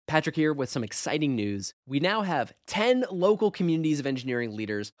Patrick here with some exciting news. We now have 10 local communities of engineering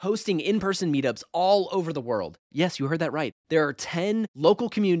leaders hosting in-person meetups all over the world. Yes, you heard that right. There are 10 local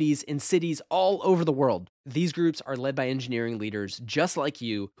communities in cities all over the world. These groups are led by engineering leaders just like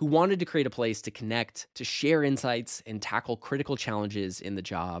you who wanted to create a place to connect, to share insights, and tackle critical challenges in the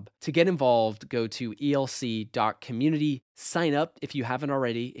job. To get involved, go to elc.community. Sign up if you haven't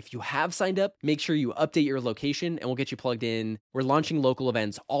already. If you have signed up, make sure you update your location and we'll get you plugged in. We're launching local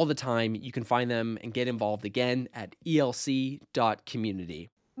events all the time. You can find them and get involved again at elc.community.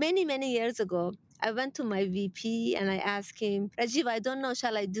 Many years ago, I went to my VP and I asked him, Rajiv, I don't know,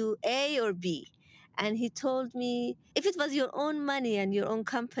 shall I do A or B? And he told me, if it was your own money and your own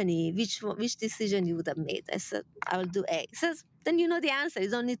company, which decision you would have made? I said, I will do A. He says, then you know the answer. You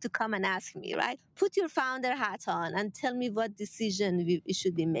don't need to come and ask me, right? Put your founder hat on and tell me what decision we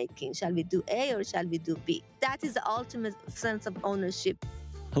should be making. Shall we do A or shall we do B? That is the ultimate sense of ownership.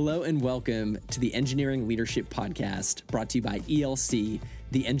 Hello and welcome to the Engineering Leadership Podcast, brought to you by ELC,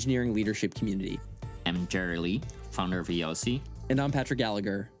 the Engineering Leadership Community. I'm Jerry Lee, founder of ELC. And I'm Patrick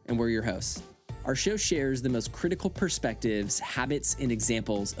Gallagher, and we're your hosts. Our show shares the most critical perspectives, habits, and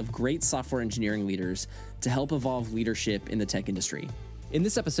examples of great software engineering leaders to help evolve leadership in the tech industry. In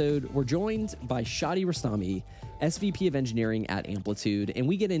this episode, we're joined by Shadi Rostami, SVP of Engineering at Amplitude, and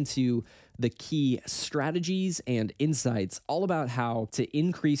we get into the key strategies and insights all about how to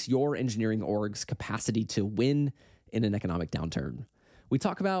increase your engineering org's capacity to win in an economic downturn. We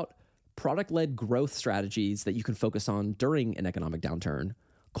talk about product-led growth strategies that you can focus on during an economic downturn,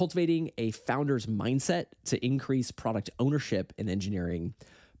 cultivating a founder's mindset to increase product ownership in engineering,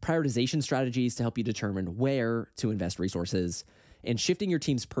 prioritization strategies to help you determine where to invest resources, and shifting your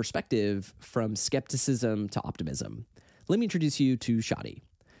team's perspective from skepticism to optimism. Let me introduce you to Shadi.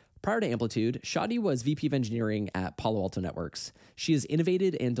 Prior to Amplitude, Shadi was VP of Engineering at Palo Alto Networks. She has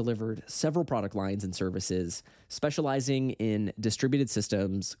innovated and delivered several product lines and services, specializing in distributed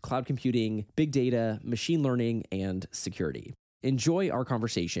systems, cloud computing, big data, machine learning, and security. Enjoy our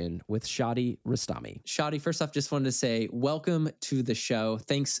conversation with Shadi Rostami. Shadi, first off, just wanted to say welcome to the show.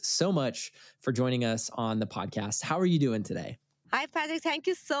 Thanks so much for joining us on the podcast. How are you doing today? Hi, Patrick. Thank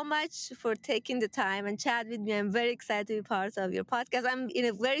you so much for taking the time and chat with me. I'm very excited to be part of your podcast. I'm in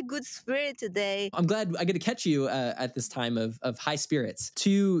a very good spirit today. I'm glad I get to catch you at this time of high spirits.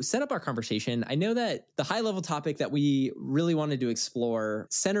 To set up our conversation, I know that the high-level topic that we really wanted to explore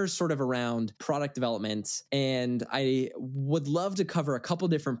centers sort of around product development, and I would love to cover a couple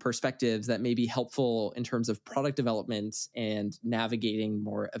different perspectives that may be helpful in terms of product development and navigating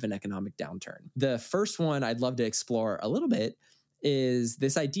more of an economic downturn. The first one I'd love to explore a little bit is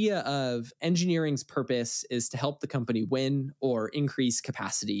this idea of engineering's purpose is to help the company win or increase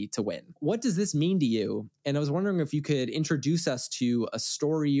capacity to win. What does this mean to you? And I was wondering if you could introduce us to a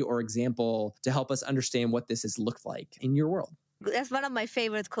story or example to help us understand what this has looked like in your world. That's one of my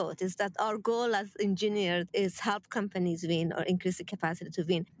favorite quotes, is that our goal as engineers is help companies win or increase the capacity to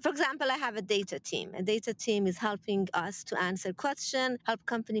win. For example, I have a data team. A data team is helping us to answer questions, help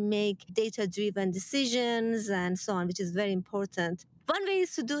company make data-driven decisions, and so on, which is very important. One way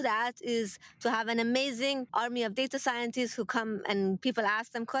is to do that is to have an amazing army of data scientists who come and people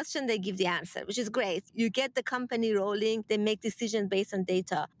ask them questions, they give the answer, which is great. You get the company rolling, they make decisions based on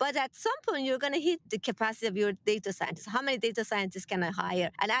data. But at some point, you're going to hit the capacity of your data scientists. How many data scientists can I hire?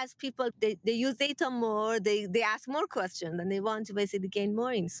 And as people, they use data more, they ask more questions, and they want to basically gain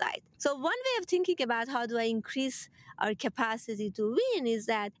more insight. So one way of thinking about how do I increase our capacity to win is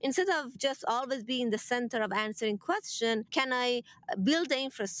that instead of just always being the center of answering questions, can I build the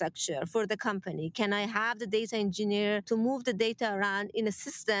infrastructure for the company? Can I have the data engineer to move the data around in a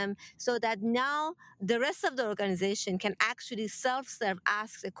system so that now the rest of the organization can actually self-serve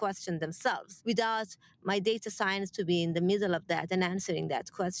ask the question themselves without my data science to be in the middle of that and answering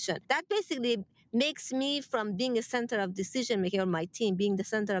that question? That basically makes me from being a center of decision making, or my team being the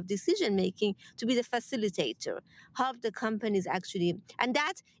center of decision making, to be the facilitator, help the companies actually. And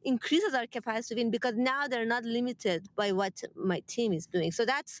that increases our capacity to win because now they're not limited by what my team is doing. So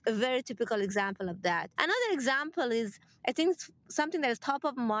that's a very typical example of that. Another example is, I think, something that is top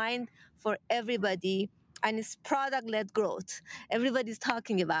of mind for everybody, and it's product-led growth. Everybody's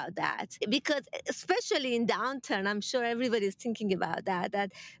talking about that because, especially in downturn, I'm sure everybody's thinking about that.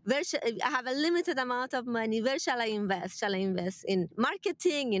 That I have a limited amount of money. Where shall I invest? Shall I invest in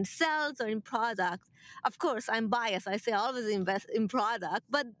marketing, in sales, or in product? Of course, I'm biased. I say always invest in product.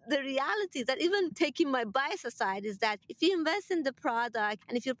 But the reality is that even taking my bias aside is that if you invest in the product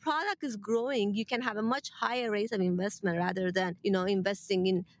and if your product is growing, you can have a much higher rate of investment rather than, investing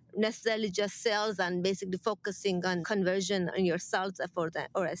in necessarily just sales and basically focusing on conversion on your sales effort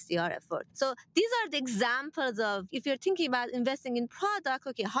or SDR effort. So these are the examples of, if you're thinking about investing in product,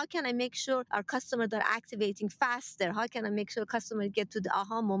 okay, how can I make sure our customers are activating faster? How can I make sure customers get to the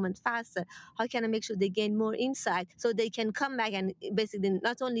aha moment faster? How can I make sure they gain more insight so they can come back and basically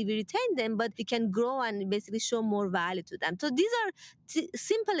not only we retain them, but we can grow and basically show more value to them. So these are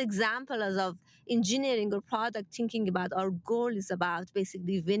simple examples of engineering or product thinking about our goal is about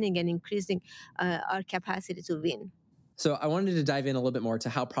basically winning and increasing our capacity to win. So I wanted to dive in a little bit more to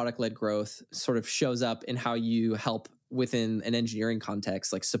how product-led growth sort of shows up and how you help within an engineering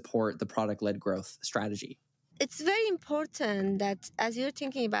context, like support the product-led growth strategy. It's very important that as you're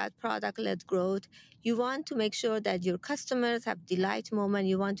thinking about product-led growth, you want to make sure that your customers have delight moment.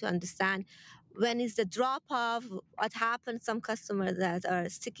 You want to understand when is the drop-off, what happens some customers that are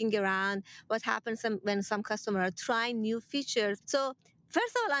sticking around, what happens when some customers are trying new features. So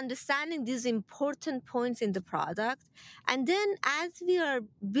first of all, understanding these important points in the product. And then as we are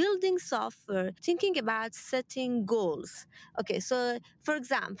building software, thinking about setting goals. Okay, so for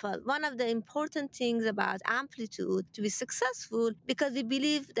example, one of the important things about Amplitude to be successful, because we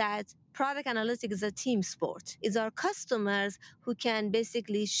believe that product analytics is a team sport. It's our customers who can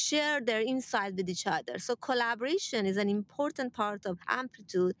basically share their insight with each other. So collaboration is an important part of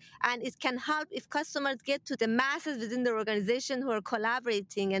Amplitude, and it can help if customers get to the masses within the organization who are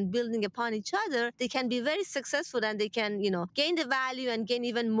collaborating and building upon each other. They can be very successful and they can, gain the value and gain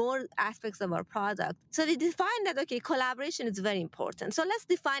even more aspects of our product. So we define that, okay, collaboration is very important. So let's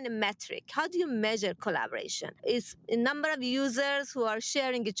define a metric. How do you measure collaboration? It's a number of users who are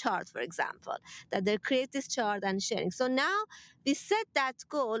sharing a chart, for example, that they create this chart and sharing. So now we set that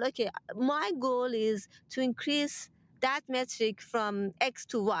goal. Okay, my goal is to increase that metric from X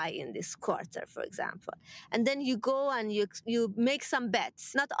to Y in this quarter, for example. And then you go and you make some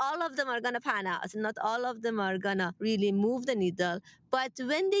bets. Not all of them are going to pan out. Not all of them are going to really move the needle. But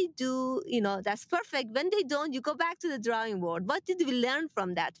when they do, that's perfect. When they don't, you go back to the drawing board. What did we learn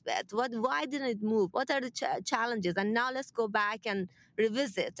from that bet? Why didn't it move? What are the challenges? And now let's go back and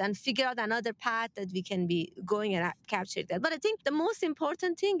revisit and figure out another path that we can be going and capture that. But I think the most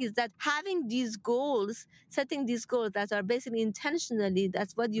important thing is that having these goals, setting these goals that are basically intentionally,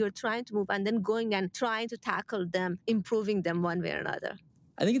 that's what you're trying to move, and then going and trying to tackle them, improving them one way or another.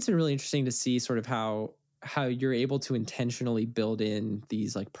 I think it's been really interesting to see sort of how you're able to intentionally build in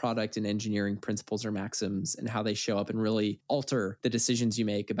these like product and engineering principles or maxims and how they show up and really alter the decisions you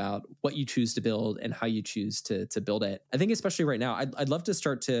make about what you choose to build and how you choose to build it. I think especially right now, I'd love to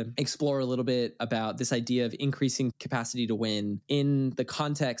start to explore a little bit about this idea of increasing capacity to win in the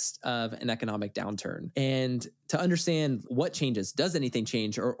context of an economic downturn and to understand what changes. Does anything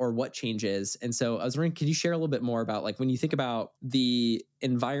change or what changes? And so I was wondering, could you share a little bit more about like when you think about the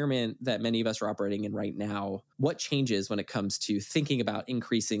environment that many of us are operating in right now, what changes when it comes to thinking about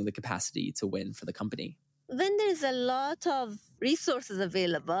increasing the capacity to win for the company? When there's a lot of resources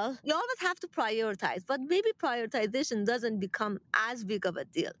available, you always have to prioritize, but maybe prioritization doesn't become as big of a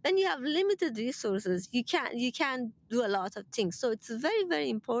deal. When you have limited resources, you can't do a lot of things. So it's very, very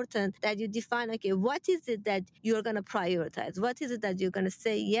important that you define, okay, what is it that you're going to prioritize? What is it that you're going to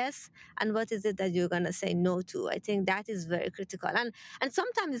say yes? And what is it that you're going to say no to? I think that is very critical. And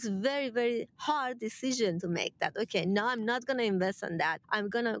sometimes it's very, very hard decision to make that, okay, no, I'm not going to invest on that. I'm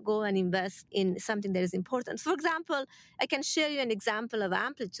going to go and invest in something that is important. For example, I can share you an example of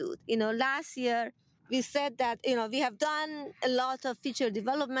Amplitude. Last year, we said that, we have done a lot of feature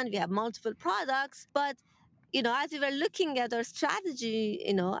development. We have multiple products, but as we were looking at our strategy,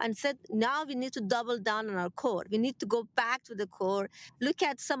 and said, now we need to double down on our core. We need to go back to the core, look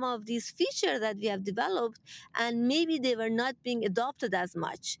at some of these features that we have developed, and maybe they were not being adopted as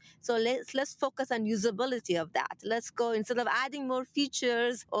much. So let's focus on usability of that. Let's go, instead of adding more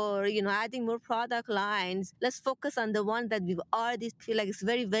features or, adding more product lines, let's focus on the one that we already feel like is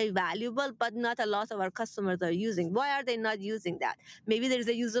very, very valuable, but not a lot of our customers are using. Why are they not using that? Maybe there's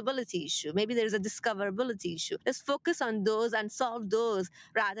a usability issue. Maybe there's a discoverability issue. Let's focus on those and solve those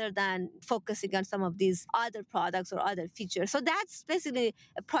rather than focusing on some of these other products or other features. So that's basically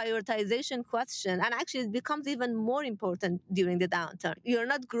a prioritization question. And actually, it becomes even more important during the downturn. You're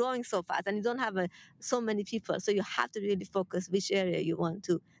not growing so fast and you don't have so many people. So you have to really focus which area you want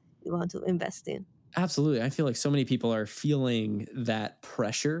to invest in. Absolutely. I feel like so many people are feeling that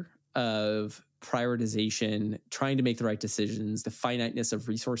pressure of prioritization, trying to make the right decisions, the finiteness of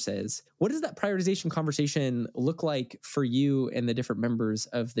resources. What does that prioritization conversation look like for you and the different members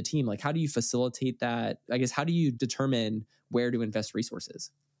of the team? Like, how do you facilitate that? I guess, how do you determine where to invest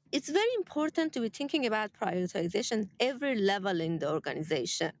resources? it's very important to be thinking about prioritization every level in the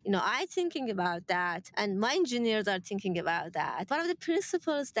organization. I thinking about that, and my engineers are thinking about that. One of the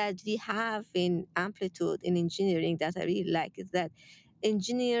principles that we have in Amplitude in engineering that I really like is that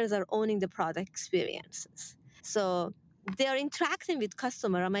engineers are owning the product experiences. So they are interacting with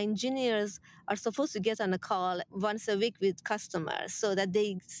customer. My engineers are supposed to get on a call once a week with customers so that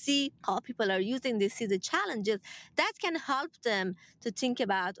they see how people are using, they see the challenges. That can help them to think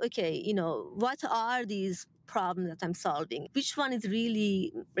about, okay, what are these problem that I'm solving? Which one is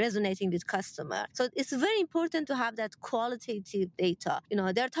really resonating with customer? So it's very important to have that qualitative data.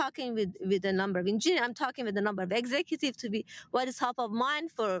 They're talking with a number of engineers. I'm talking with a number of executives to be what is top of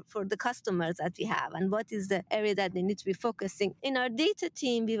mind for the customers that we have and what is the area that they need to be focusing. In our data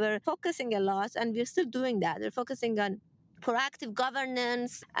team, we were focusing a lot, and we're still doing that. We're focusing on proactive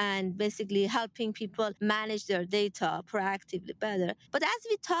governance and basically helping people manage their data proactively better. But as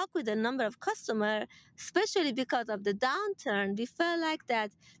we talk with a number of customers, especially because of the downturn, we felt like that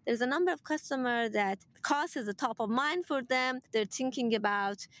there's a number of customers that cost is the top of mind for them. They're thinking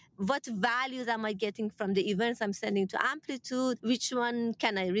about what values am I getting from the events I'm sending to Amplitude, which one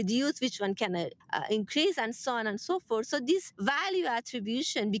can I reduce, which one can I increase, and so on and so forth. So this value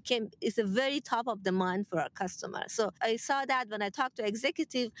attribution is a very top of the mind for our customers. So I saw that when I talked to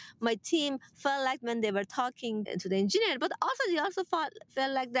executive, my team felt like when they were talking to the engineer, but also they also felt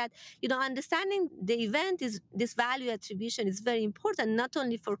like that, understanding the event is this value attribution is very important, not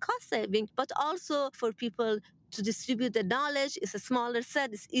only for cost saving, but also for people to distribute the knowledge. It's a smaller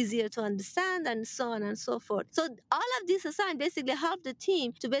set, it's easier to understand, and so on and so forth. So all of this aside basically helped the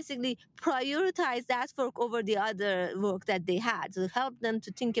team to basically prioritize that work over the other work that they had. So help them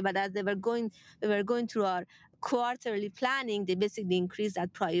to think about that. We were going through our quarterly planning, they basically increase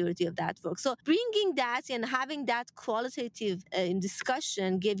that priority of that work. So bringing that and having that qualitative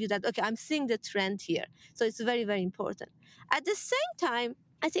discussion gave you that, okay, I'm seeing the trend here. So it's very, very important. At the same time,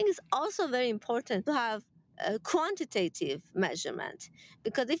 I think it's also very important to have a quantitative measurement,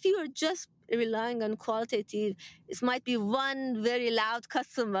 because if you are just relying on qualitative, it might be one very loud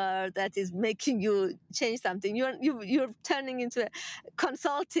customer that is making you change something. You're turning into a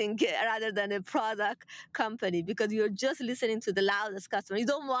consulting rather than a product company, because you're just listening to the loudest customer. You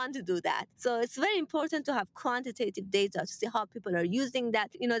don't want to do that. So it's very important to have quantitative data to see how people are using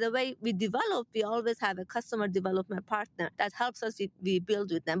that. The way we develop, we always have a customer development partner that helps us, we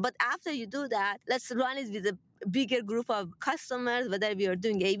build with them. But after you do that, let's run it with a bigger group of customers, whether we are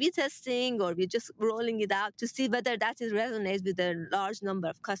doing A/B testing or we're just rolling it out to see whether that resonates with a large number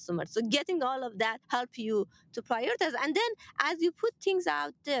of customers. So getting all of that help you to prioritize. And then as you put things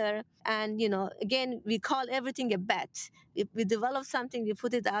out there, and again, we call everything a bet. If we develop something, we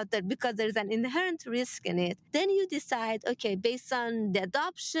put it out there because there's an inherent risk in it. Then you decide, okay, based on the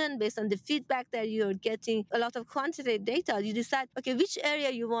adoption, based on the feedback that you're getting, a lot of quantitative data, you decide, okay, which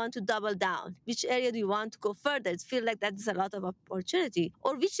area you want to double down, which area do you want to go further. It feels like that's a lot of opportunity.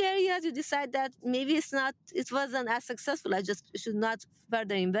 Or which areas you decide that maybe it wasn't as successful. I just should not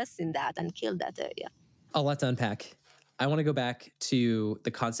further invest in that and kill that area. A lot to unpack. I want to go back to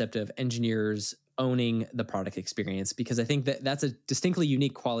the concept of engineers owning the product experience, because I think that that's a distinctly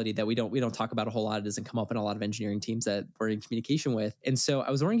unique quality that we don't talk about a whole lot. It doesn't come up in a lot of engineering teams that we're in communication with. And so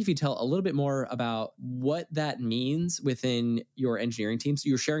I was wondering if you tell a little bit more about what that means within your engineering teams. So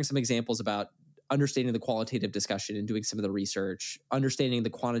you're sharing some examples about understanding the qualitative discussion and doing some of the research, understanding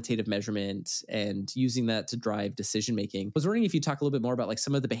the quantitative measurement and using that to drive decision-making. I was wondering if you talk a little bit more about like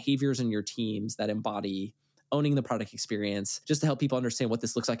some of the behaviors in your teams that embody owning the product experience, just to help people understand what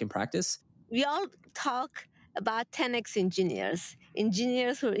this looks like in practice. We all talk about 10x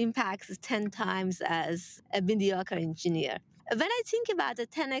engineers who impacts 10 times as a mediocre engineer. When I think about a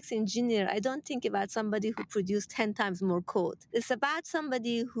 10x engineer, I don't think about somebody who produced 10 times more code. It's about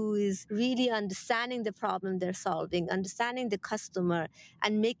somebody who is really understanding the problem they're solving, understanding the customer,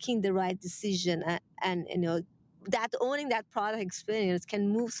 and making the right decision. And that owning that product experience can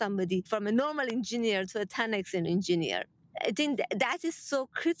move somebody from a normal engineer to a 10x engineer. I think that is so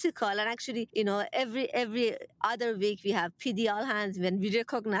critical. And actually, every other week we have PD all hands when we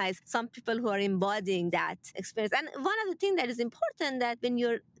recognize some people who are embodying that experience. And one of the things that is important, that when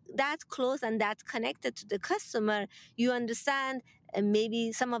you're that close and that connected to the customer, you understand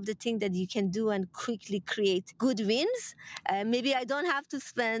maybe some of the things that you can do and quickly create good wins. Maybe I don't have to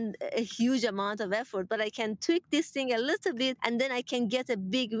spend a huge amount of effort, but I can tweak this thing a little bit, and then I can get a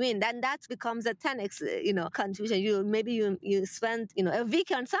big win. And that becomes a 10x, contribution. You spend, a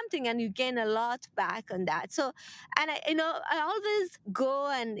week on something and you gain a lot back on that. So, and I always go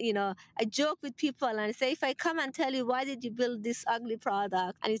and, I joke with people and I say, if I come and tell you, why did you build this ugly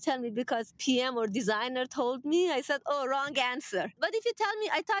product? And you tell me because PM or designer told me, I said, oh, wrong answer. But if you tell me,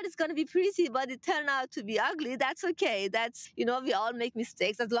 I thought it's going to be pretty, but it turned out to be ugly, that's okay. That's, we all make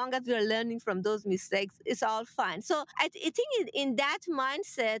mistakes. As long as we are learning from those mistakes, it's all fine. So I think in that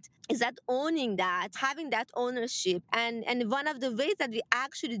mindset is that owning that, having that ownership. And one of the ways that we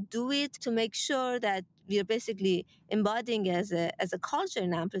actually do it to make sure that we are basically embodying as a culture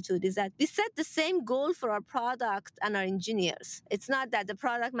in Amplitude is that we set the same goal for our product and our engineers. It's not that the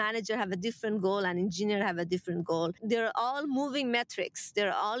product manager have a different goal and engineer have a different goal. They're all moving metrics.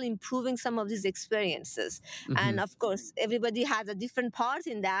 They're all improving some of these experiences. Mm-hmm. And of course, everybody has a different part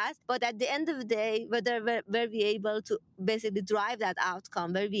in that. But at the end of the day, whether we're able to basically drive that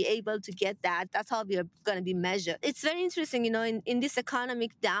outcome, where we're able to get that, that's how we are going to be measured. It's very interesting, in this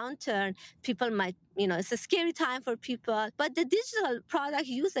economic downturn, people might, it's a scary time for people. But the digital product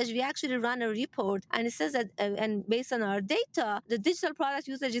usage, we actually run a report and it says that, and based on our data, the digital product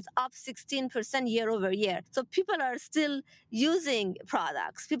usage is up 16% year over year. So people are still using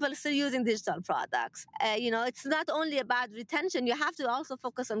products. People are still using digital products. It's not only about retention. You have to also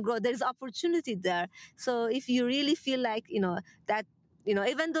focus on growth. There's opportunity there. So if you really feel like, that,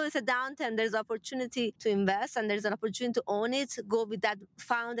 even though it's a downturn, there's opportunity to invest and there's an opportunity to own it. Go with that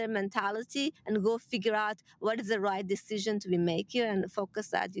founder mentality and go figure out what is the right decision to be making and focus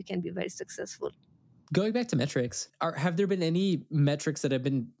that you can be very successful. Going back to metrics, have there been any metrics that have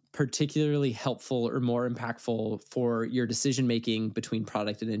been particularly helpful or more impactful for your decision-making between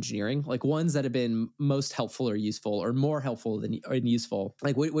product and engineering? Like ones that have been most helpful or useful or more helpful than useful?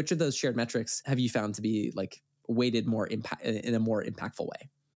 Like which of those shared metrics have you found to be like weighted more in a more impactful way?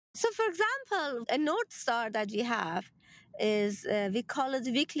 So for example, a North Star that we have is we call it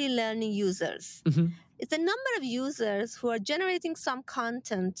weekly learning users. Mm-hmm. It's a number of users who are generating some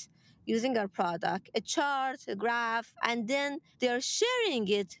content using our product, a chart, a graph, and then they're sharing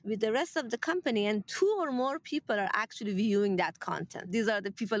it with the rest of the company, and 2 or more people are actually viewing that content. These are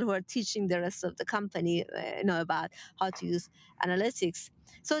the people who are teaching the rest of the company about how to use analytics.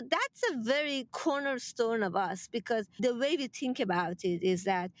 So that's a very cornerstone of us, because the way we think about it is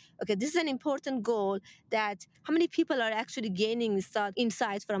that, okay, this is an important goal, that how many people are actually gaining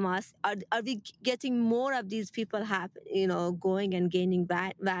insight from us? Are we getting more of these people going and gaining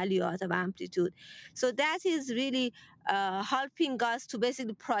value out of Amplitude? So that is really helping us to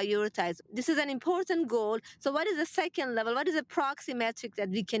basically prioritize. This is an important goal. So what is the second level? What is a proxy metric that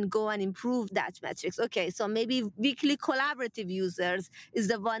we can go and improve that metrics? Okay, so maybe weekly collaborative users is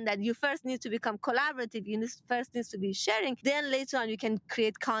the one that you first need to become collaborative. You first needs to be sharing. Then later on, you can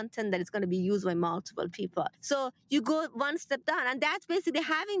create content that is going to be used by multiple people. So you go one step down, and that's basically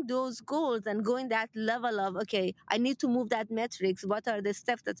having those goals and going that level of, okay, I need to move that metrics. What are the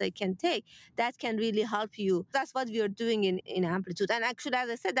steps that I can take? That can really help you. That's what we are doing in Amplitude. And actually, as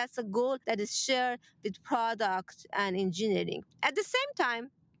I said, that's a goal that is shared with product and engineering. At the same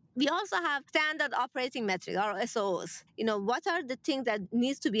time, we also have standard operating metrics, or SOs. What are the things that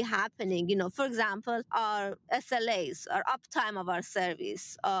needs to be happening? For example, our SLAs, our uptime of our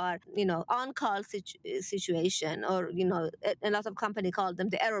service, or, on-call situation, or, a lot of companies call them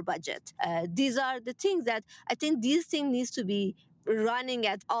the error budget. These are the things that I think these things needs to be running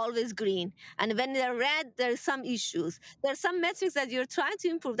at always green. And when they're red, there's some issues. There are some metrics that you're trying to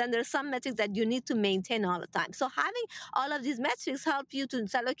improve, and there are some metrics that you need to maintain all the time. So having all of these metrics help you to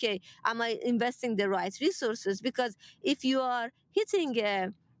say, okay, am I investing the right resources? Because if you are hitting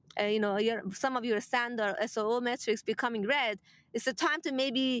some of your standard SOO metrics becoming red, it's a time to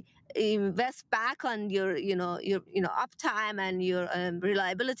maybe invest back on your uptime and your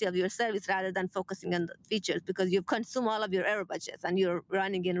reliability of your service, rather than focusing on the features, because you've consumed all of your error budgets and you're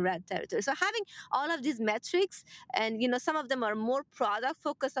running in red territory. So having all of these metrics, and some of them are more product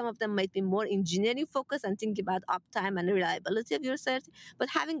focused, some of them might be more engineering focused and think about uptime and reliability of your service. But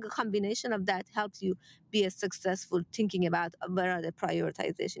having a combination of that helps you be as successful thinking about where the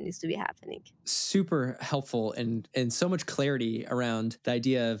prioritization needs to be happening. Super helpful, and so much clarity around the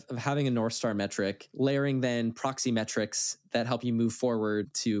idea of having a North Star metric, layering then proxy metrics that help you move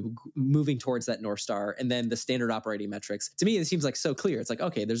forward to moving towards that North Star. And then the standard operating metrics. To me, it seems like so clear. It's like,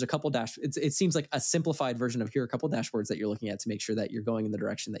 okay, there's a couple it seems like a simplified version of here are a couple dashboards that you're looking at to make sure that you're going in the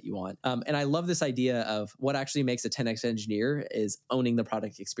direction that you want. And I love this idea of what actually makes a 10x engineer is owning the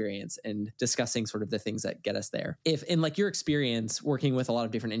product experience and discussing sort of the things that get us there. If in like your experience working with a lot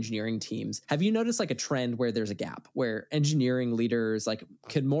of different engineering teams, have you noticed like a trend where there's a gap where engineering leaders like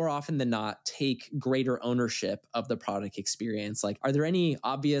could more often than not take greater ownership of the product experience? Like, are there any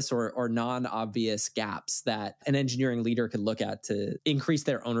obvious or non-obvious gaps that an engineering leader could look at to increase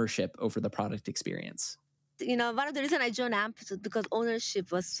their ownership over the product experience? One of the reasons I joined Amplitude because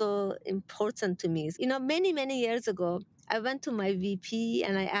ownership was so important to me. Many, many years ago, I went to my VP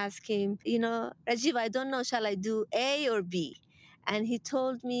and I asked him, Rajiv, I don't know, shall I do A or B? And he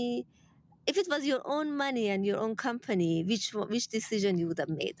told me, if it was your own money and your own company, which decision you would have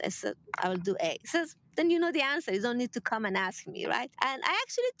made? I said, I will do A. He says, then you know the answer. You don't need to come and ask me, right? And I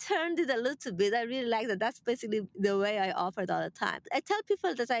actually turned it a little bit. I really like that. That's basically the way I operate all the time. I tell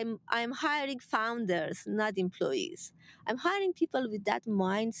people that I'm hiring founders, not employees. I'm hiring people with that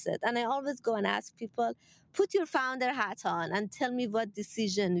mindset. And I always go and ask people, put your founder hat on and tell me what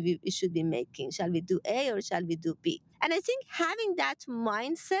decision we should be making. Shall we do A or shall we do B? And I think having that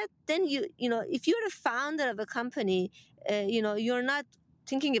mindset, then if you're a founder of a company, you're not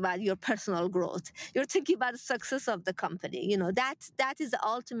thinking about your personal growth. You're thinking about the success of the company. That is the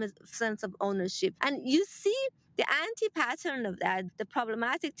ultimate sense of ownership. And you see the anti-pattern of that, the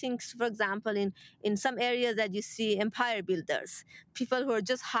problematic things, for example, in some areas that you see empire builders, people who are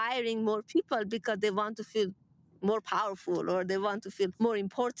just hiring more people because they want to feel more powerful or they want to feel more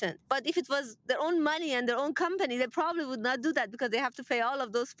important. But if it was their own money and their own company, they probably would not do that because they have to pay all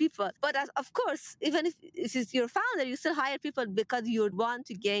of those people. But of course, even if it's your founder, you still hire people because you want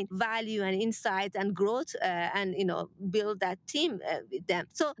to gain value and insight and growth and build that team with them.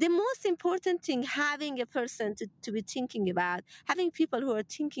 So the most important thing, having a person to be thinking about, having people who are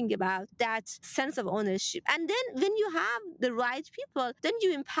thinking about that sense of ownership. And then when you have the right people, then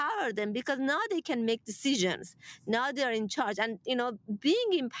you empower them because now they can make decisions. Now they're in charge. And,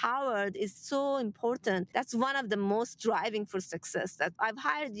 being empowered is so important. That's one of the most driving for success. That I've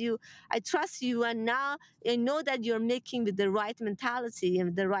hired you, I trust you, and now I know that you're making with the right mentality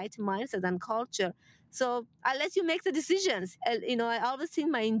and the right mindset and culture. So I'll let you make the decisions. I always think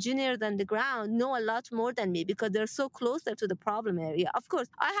my engineers on the ground know a lot more than me because they're so closer to the problem area. Of course,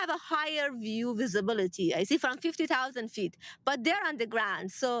 I have a higher view visibility. I see from 50,000 feet, but they're on the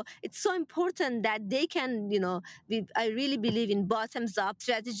ground. So it's so important that they can, I really believe in bottoms-up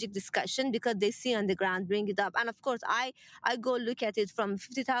strategic discussion because they see on the ground, bring it up. And of course, I go look at it from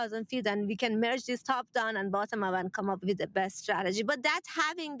 50,000 feet and we can merge this top-down and bottom-up and come up with the best strategy. But that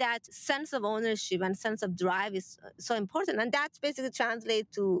having that sense of ownership and sense of drive is so important. And that basically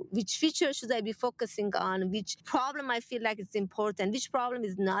translates to which feature should I be focusing on, which problem I feel like it's important, which problem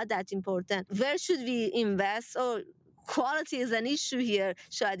is not that important, where should we invest, or quality is an issue here,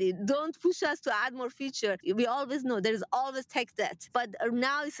 Shadi. Don't push us to add more feature. We always know there is always tech debt. But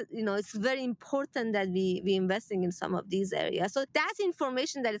now it's very important that we investing in some of these areas. So that's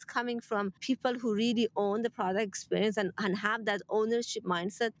information that is coming from people who really own the product experience and have that ownership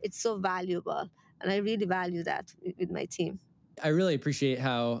mindset. It's so valuable. And I really value that with my team. I really appreciate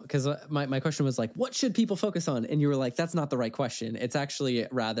how, because my question was like, what should people focus on? And you were like, that's not the right question. It's actually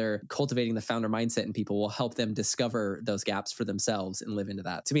rather cultivating the founder mindset in people will help them discover those gaps for themselves and live into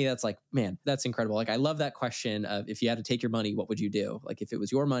that. To me, that's like, man, that's incredible. Like, I love that question of if you had to take your money, what would you do? Like, if it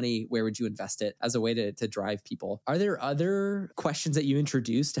was your money, where would you invest it as a way to drive people? Are there other questions that you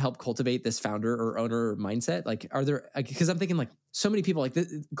introduce to help cultivate this founder or owner mindset? Like, are there, because I'm thinking like, so many people like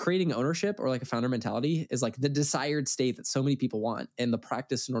creating ownership or like a founder mentality is like the desired state that so many people want. And the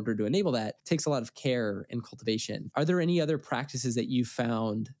practice in order to enable that takes a lot of care and cultivation. Are there any other practices that you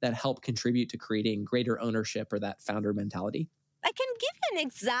found that help contribute to creating greater ownership or that founder mentality? I can give you an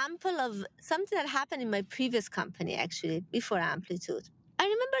example of something that happened in my previous company, actually, before Amplitude. I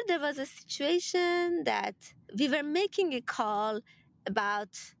remember there was a situation that we were making a call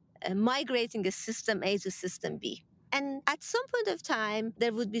about migrating a system A to system B. And at some point of time,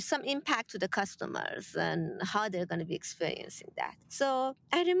 there would be some impact to the customers and how they're going to be experiencing that. So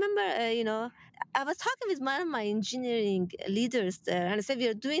I remember, I was talking with one of my engineering leaders there, and I said, we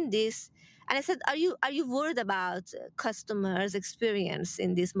are doing this. And I said, are you worried about customers' experience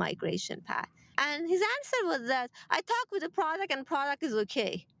in this migration path? And his answer was that I talk with the product and product is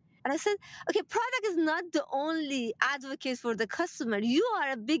okay. And I said, okay, product is not the only advocate for the customer. You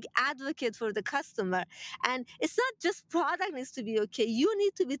are a big advocate for the customer. And it's not just product needs to be okay. You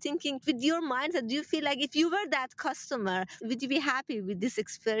need to be thinking with your mindset. Do you feel like if you were that customer, would you be happy with this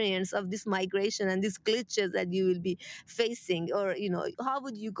experience of this migration and these glitches that you will be facing? Or, how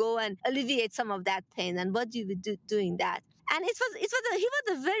would you go and alleviate some of that pain? And what do you do doing that? And he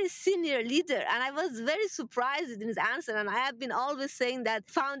was a very senior leader, and I was very surprised in his answer. And I have been always saying that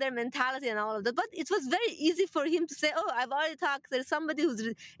founder mentality and all of that, but it was very easy for him to say, "Oh, I've already talked. There's somebody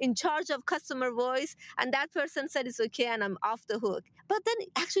who's in charge of customer voice, and that person said it's okay, and I'm off the hook." But then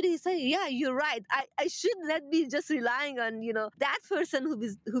actually he said, "Yeah, you're right. I should not be just relying on that person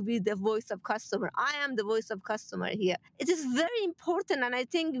who be the voice of customer. I am the voice of customer here." It is very important, and I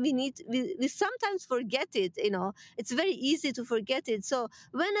think we sometimes forget it. It's very easy to forget it. So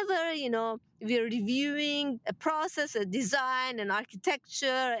whenever, we're reviewing a process, a design, an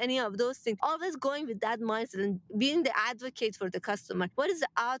architecture, any of those things, always going with that mindset and being the advocate for the customer. What is the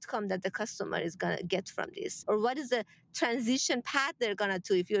outcome that the customer is going to get from this? Or what is the transition path they're going to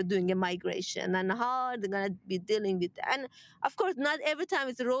do if you're doing a migration, and how they're going to be dealing with that? And of course, not every time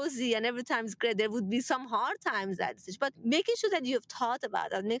it's rosy and every time it's great. There would be some hard times but making sure that you've thought about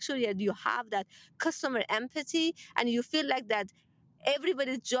that, make sure that you have that customer empathy, and you feel like that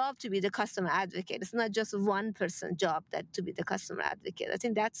everybody's job to be the customer advocate. It's not just one person's job that to be the customer advocate. I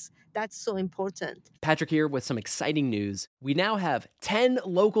think that's so important. Patrick here with some exciting news. We now have 10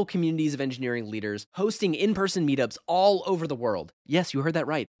 local communities of engineering leaders hosting in-person meetups all over the world. Yes, you heard that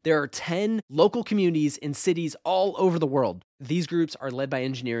right. There are 10 local communities in cities all over the world. These groups are led by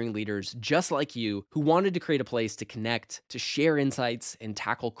engineering leaders just like you who wanted to create a place to connect, to share insights, and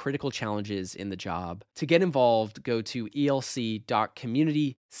tackle critical challenges in the job. To get involved, go to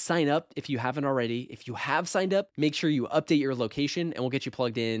elc.community. Sign up if you haven't already. If you have signed up, make sure you update your location and we'll get you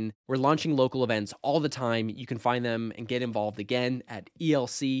plugged in. We're launching local events all the time. You can find them and get involved again at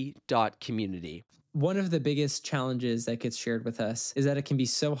elc.community. One of the biggest challenges that gets shared with us is that it can be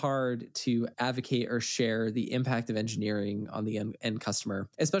so hard to advocate or share the impact of engineering on the end customer,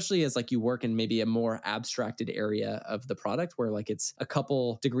 especially as you work in maybe a more abstracted area of the product where it's a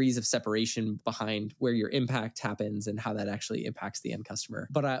couple degrees of separation behind where your impact happens and how that actually impacts the end customer.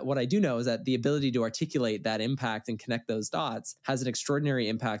 But what I do know is that the ability to articulate that impact and connect those dots has an extraordinary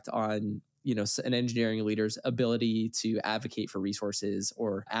impact on an engineering leader's ability to advocate for resources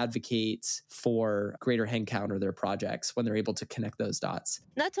or advocate for greater headcount or their projects when they're able to connect those dots.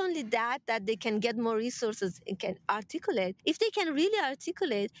 Not only that they can get more resources and can articulate. If they can really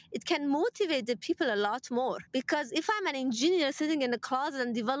articulate, it can motivate the people a lot more. Because if I'm an engineer sitting in a closet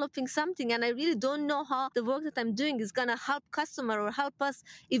and developing something and I really don't know how the work that I'm doing is going to help customer or help us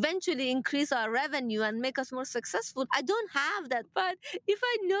eventually increase our revenue and make us more successful, I don't have that. But if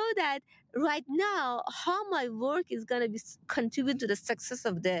I know that right now, how my work is going to contribute to the success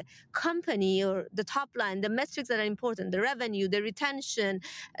of the company or the top line, the metrics that are important, the revenue, the retention,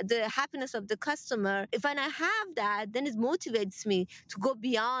 the happiness of the customer. If when I have that, then it motivates me to go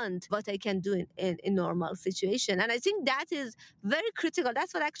beyond what I can do in normal situation. And I think that is very critical.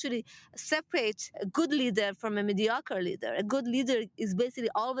 That's what actually separates a good leader from a mediocre leader. A good leader is basically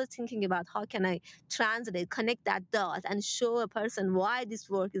always thinking about how can I translate, connect that dot, and show a person why this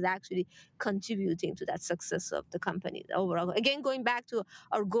work is actually contributing to that success of the company overall. Again, going back to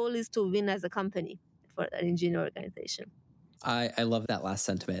our goal is to win as a company for an engineering organization. I love that last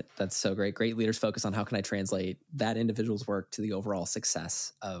sentiment. That's so great. Great leaders focus on how can I translate that individual's work to the overall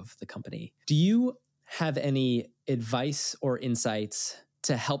success of the company. Do you have any advice or insights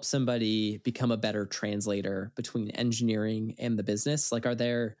to help somebody become a better translator between engineering and the business?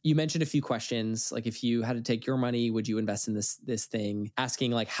 You mentioned a few questions, if you had to take your money, would you invest in this thing?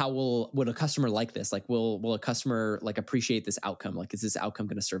 Asking would a customer like this? Will a customer appreciate this outcome? Is this outcome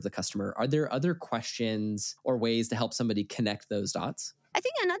going to serve the customer? Are there other questions or ways to help somebody connect those dots? I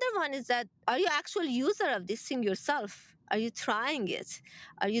think another one is that, are you actual user of this thing yourself? Are you trying it?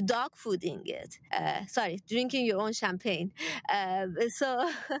 Are you dog fooding it? Drinking your own champagne. So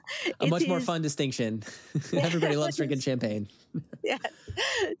a much more fun distinction. Everybody loves drinking champagne. Yeah.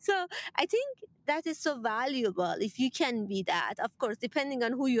 So I think that is so valuable if you can be that. Of course, depending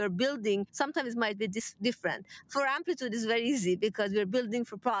on who you're building, sometimes it might be different. For Amplitude, it's very easy because we're building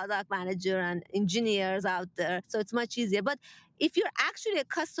for product manager and engineers out there. So it's much easier. But if you're actually a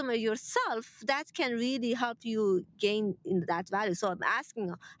customer yourself, that can really help you gain in that value. So I'm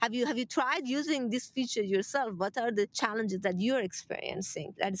asking, have you tried using this feature yourself? What are the challenges that you're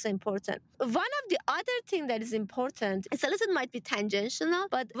experiencing? That is so important. One of the other thing that is important, it's a little might be tangential,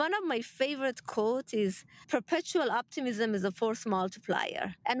 but one of my favorite quotes quote is perpetual optimism is a force multiplier.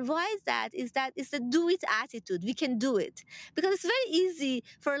 And why is that? Is that it's the do it attitude. We can do it. Because it's very easy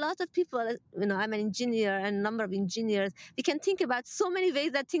for a lot of people, I'm an engineer and a number of engineers, we can think about so many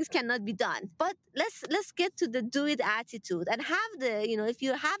ways that things cannot be done. But let's get to the do it attitude and have if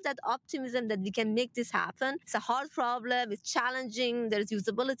you have that optimism that we can make this happen. It's a hard problem, it's challenging, there's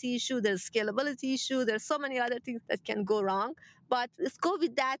usability issue, there's scalability issue, there's so many other things that can go wrong. But let's go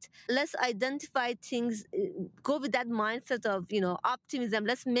with that. Let's identify things, go with that mindset of, optimism.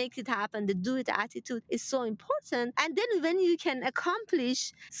 Let's make it happen. The do it attitude is so important. And then when you can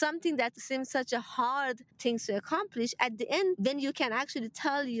accomplish something that seems such a hard thing to accomplish, at the end, when you can actually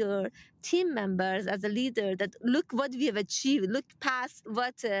tell your team members as a leader that look what we have achieved, look past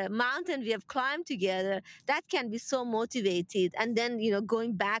what mountain we have climbed together, that can be so motivated. And then,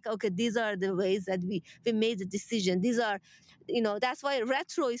 going back, okay, these are the ways that we made the decision. These are, that's why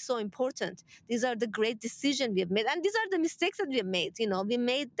retro is so important. These are the great decisions we have made. And these are the mistakes that we have made. We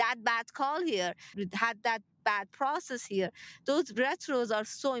made that bad call here. We had that bad process here. Those retros are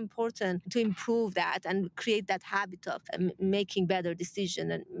so important to improve that and create that habit of making better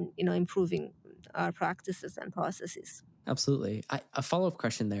decisions and, improving our practices and processes. Absolutely. A follow-up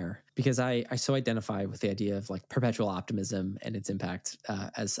question there, because I so identify with the idea of like perpetual optimism and its impact,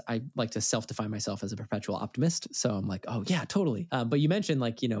 as I like to self-define myself as a perpetual optimist. So I'm like, oh yeah, totally. But you mentioned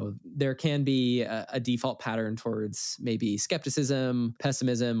there can be a default pattern towards maybe skepticism,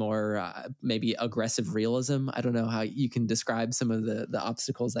 pessimism, or maybe aggressive realism. I don't know how you can describe some of the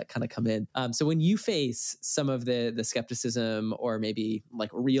obstacles that kind of come in. So when you face some of the skepticism or maybe like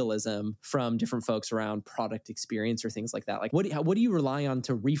realism from different folks around product experience or things like that, like what do you rely on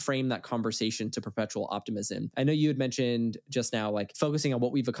to reframe that conversation to perpetual optimism? I know you had mentioned just now, like focusing on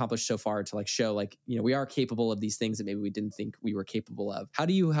what we've accomplished so far to like show like, we are capable of these things that maybe we didn't think we were capable of. How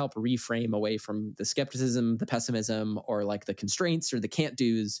do you help reframe away from the skepticism, the pessimism, or like the constraints or the can't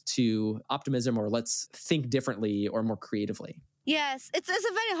do's to optimism, or let's think differently or more creatively? Yes, it's a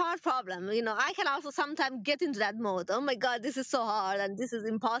very hard problem. I can also sometimes get into that mode. Oh my God, this is so hard and this is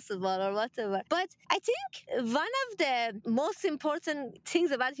impossible or whatever. But I think one of the most important things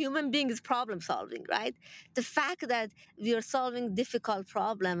about human beings is problem solving, right? The fact that we are solving difficult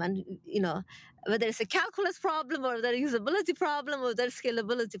problem and, whether it's a calculus problem or whether it's a usability problem or whether it's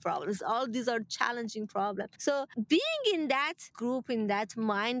scalability problems, all these are challenging problems. So being in that group, in that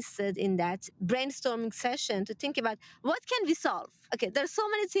mindset, in that brainstorming session to think about what can we solve? Okay, there's so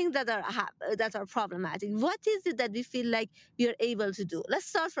many things that are problematic. What is it that we feel like we are able to do? Let's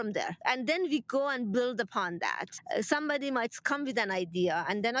start from there. And then we go and build upon that. Somebody might come with an idea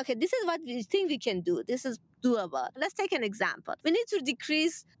and then, okay, this is what we think we can do. This is doable. Let's take an example. We need to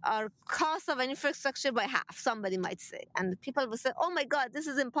decrease our cost of an infrastructure by half, somebody might say. And people will say, oh my God, this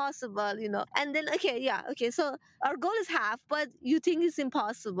is impossible, And then, okay, so our goal is half, but you think it's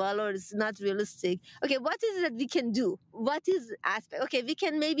impossible or it's not realistic. Okay, what is it that we can do? What is aspect? Okay, we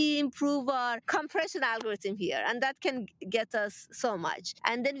can maybe improve our compression algorithm here, and that can get us so much.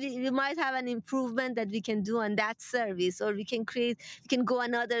 And then we might have an improvement that we can do on that service, or we can go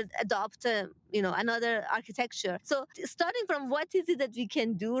adopt another architecture. So starting from what is it that we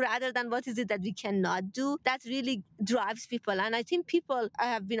can do rather than what is it that we cannot do, that really drives people. And I think I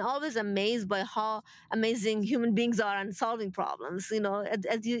have been always amazed by how amazing human beings are on solving problems,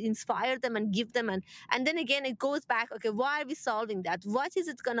 as you inspire them and give them. And then again, it goes back, okay, why are we solving that? What is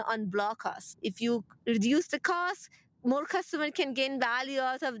it going to unblock us? If you reduce the cost, more customers can gain value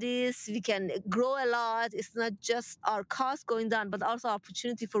out of this. We can grow a lot. It's not just our cost going down, but also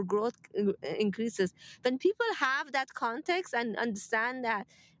opportunity for growth increases. When people have that context and understand that,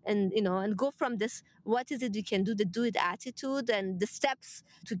 and go from this, what is it we can do, the do it attitude and the steps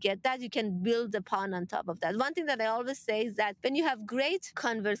to get that, you can build upon on top of that. One thing that I always say is that when you have great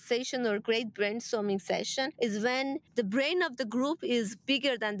conversation or great brainstorming session is when the brain of the group is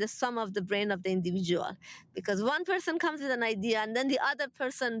bigger than the sum of the brain of the individual. Because one person comes with an idea and then the other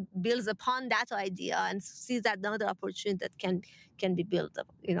person builds upon that idea and sees that another opportunity that can be built up,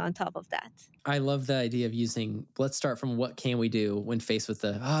 on top of that. I love the idea of using, let's start from what can we do when faced with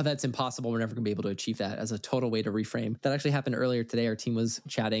that's impossible, we're never going to be able to achieve that, as a total way to reframe. That actually happened earlier today. Our team was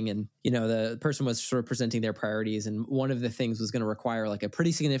chatting and, the person was sort of presenting their priorities. And one of the things was going to require like a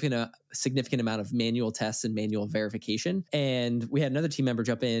pretty significant amount of manual tests and manual verification. And we had another team member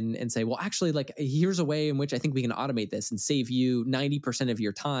jump in and say, well, actually, like, here's a way in which I think we can automate this and save you 90% of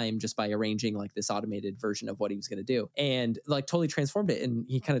your time just by arranging like this automated version of what he was going to do. And like totally transformed it. And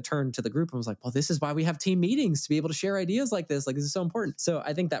he kind of turned to the group and was like, well, this is why we have team meetings, to be able to share ideas like this. Like, this is so important. So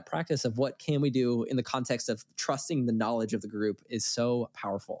I think that practice of what can we do in the context of trusting the knowledge of the group is so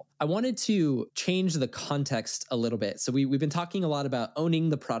powerful. I wanted to change the context a little bit. So we've been talking a lot about owning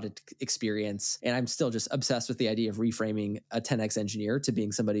the product experience. And I'm still just obsessed with the idea of reframing a 10X engineer to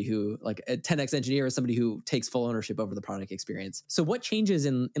being somebody who, like, a 10X engineer is somebody who takes full ownership over the product experience. So what changes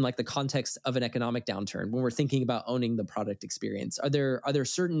in like the context of an economic downturn when we're thinking about owning the product experience? Are there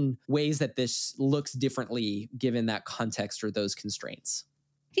certain ways that this looks differently given that context or those constraints?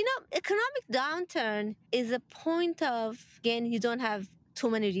 Economic downturn is a point of, again, you don't have too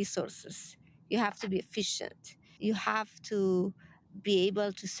many resources. You have to be efficient. You have to be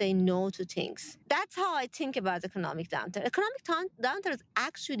able to say no to things. That's how I think about economic downturn. Economic downturn is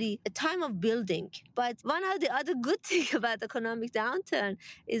actually a time of building. But one of the other good things about economic downturn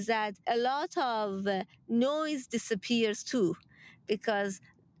is that a lot of noise disappears too, because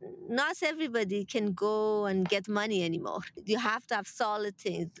not everybody can go and get money anymore. You have to have solid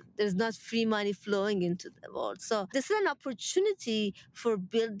things. There's not free money flowing into the world. So this is an opportunity for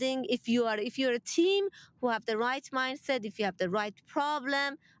building. If you're a team who have the right mindset, if you have the right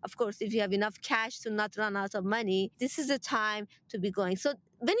problem, of course, if you have enough cash to not run out of money, this is the time to be going. So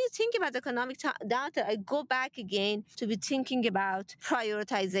when you think about economic downturn, I go back again to be thinking about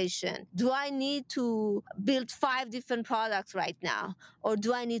prioritization. Do I need to build 5 different products right now? Or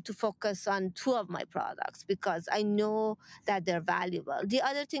do I need to focus on 2 of my products because I know that they're valuable? The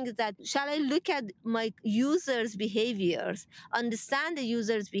other thing is that, shall I look at my users' behaviors, understand the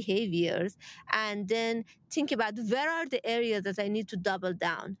users' behaviors, and then think about where are the areas that I need to double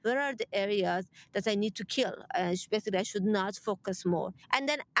down? Where are the areas that I need to kill? Basically, I should not focus more. And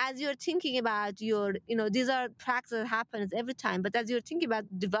then as you're thinking about these are practices that happens every time, but as you're thinking about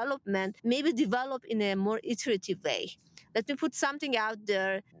development, maybe develop in a more iterative way. Let me put something out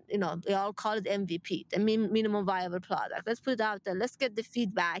there, we all call it MVP, the minimum viable product. Let's put it out there. Let's get the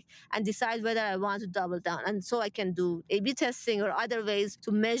feedback and decide whether I want to double down. And so I can do A/B testing or other ways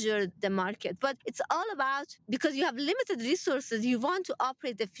to measure the market. But it's all about, because you have limited resources, you want to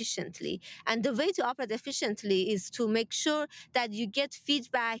operate efficiently. And the way to operate efficiently is to make sure that you get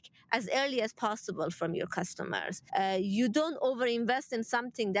feedback as early as possible from your customers. You don't overinvest in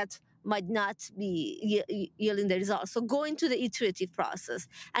something that might not be yielding the results. So go into the iterative process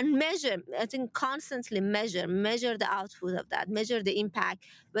and measure. I think constantly measure the output of that, measure the impact,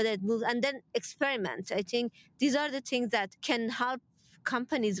 whether it moves, and then experiment. I think these are the things that can help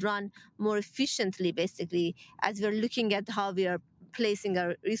companies run more efficiently, basically, as we're looking at how we are placing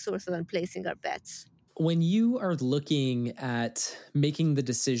our resources and placing our bets. When you are looking at making the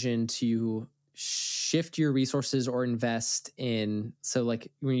decision to shift your resources or invest in, so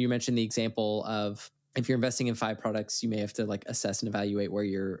like when you mentioned the example of, if you're investing in 5 products, you may have to like assess and evaluate where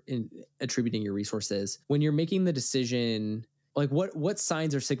you're attributing your resources. When you're making the decision, like what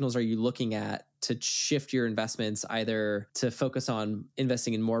signs or signals are you looking at to shift your investments, either to focus on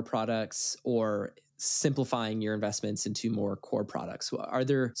investing in more products or simplifying your investments into more core products? Are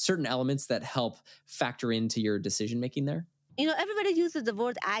there certain elements that help factor into your decision making there? Everybody uses the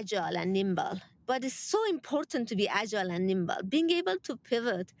word agile and nimble, but it's so important to be agile and nimble. Being able to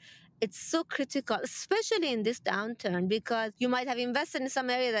pivot, it's so critical, especially in this downturn, because you might have invested in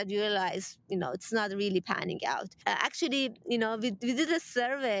some area that you realize, it's not really panning out. Actually, we did a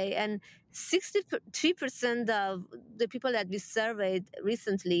survey, and 63% of the people that we surveyed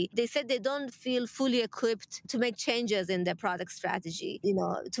recently, they said they don't feel fully equipped to make changes in their product strategy,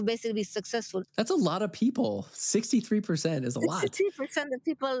 to basically be successful. That's a lot of people. 63% is a lot. 63% of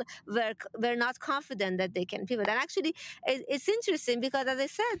people were not confident that they can pivot. And actually, it's interesting because, as I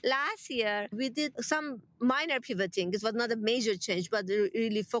said, last year we did some minor pivoting. It was not a major change, but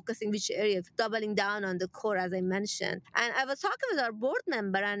really focusing which area, doubling down on the core, as I mentioned. And I was talking with our board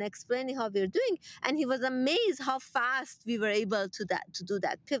member and explaining how we were doing, and he was amazed how fast we were able to do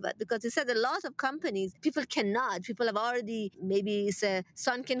that pivot, because he said a lot of companies, people cannot. People have already, maybe it's a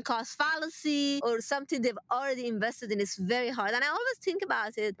sunken cost fallacy or something they've already invested in. It's very hard. And I always think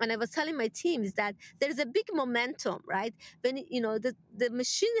about it when I was telling my team is that there's a big momentum, right? When the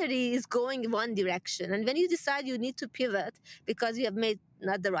machinery is going in one direction, and when you decide you need to pivot because you have made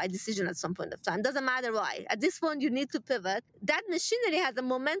not the right decision at some point of time, doesn't matter why, at this point you need to pivot, that machinery has a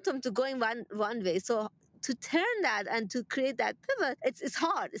momentum to go in one way. So to turn that and to create that pivot, it's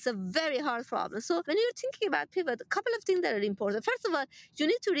hard. It's a very hard problem. So when you're thinking about pivot, a couple of things that are important. First of all, you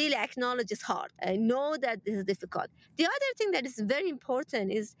need to really acknowledge it's hard. I know that this is difficult. The other thing that is very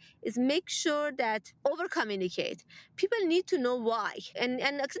important is make sure that over communicate. People need to know why. And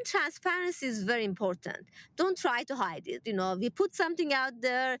I think transparency is very important. Don't try to hide it. We put something out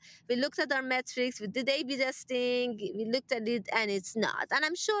there, we looked at our metrics, we did A/B testing, we looked at it, and it's not. And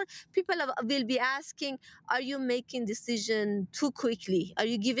I'm sure people will be asking, are you making decision too quickly? Are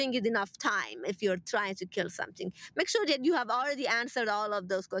you giving it enough time if you're trying to kill something? Make sure that you have already answered all of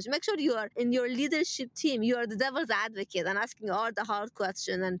those questions. Make sure you are in your leadership team, you are the devil's advocate and asking all the hard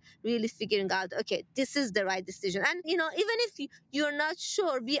questions and really figuring out, okay, this is the right decision. And, even if you're not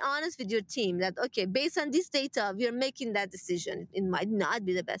sure, be honest with your team that, okay, based on this data, we are making that decision. It might not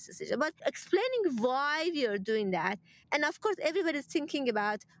be the best decision, but explaining why we are doing that. And of course, everybody's thinking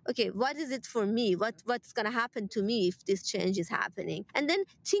about, okay, what is it for me? What's going to happen to me if this change is happening? And then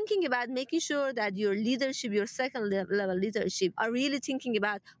thinking about making sure that your leadership, your second level leadership, are really thinking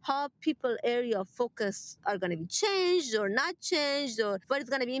about how people area of focus are going to be changed or not changed, or what is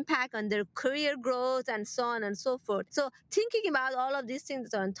going to be impact on their career growth and so on and so forth. So thinking about all of these things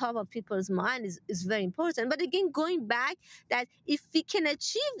that are on top of people's mind is very important. But again, going back, that if we can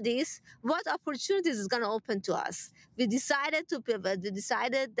achieve this, what opportunities is going to open to us? We decided to pivot. We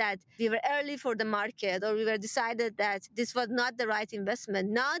decided that we were early for the market, or we were decided that this was not the right investment.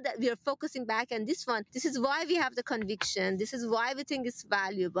 Now that we are focusing back on this one, this is why we have the conviction. This is why we think it's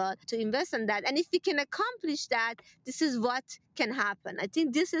valuable to invest in that. And if we can accomplish that, this is what can happen. I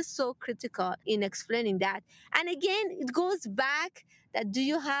think this is so critical in explaining that. And again, it goes back that do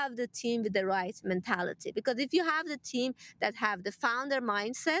you have the team with the right mentality? Because if you have the team that have the founder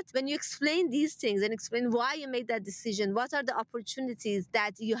mindset, when you explain these things and explain why you made that decision, what are the opportunities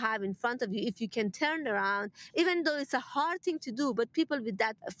that you have in front of you, if you can turn around, even though it's a hard thing to do, but people with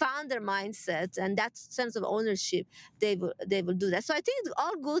that founder mindset and that sense of ownership, they will do that. So I think it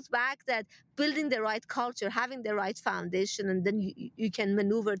all goes back that building the right culture, having the right foundation, and then you can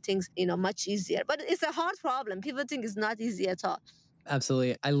maneuver things, much easier. But it's a hard problem. People think it's not easy at all.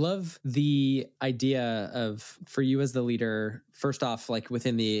 Absolutely. I love the idea of, for you as the leader, first off, like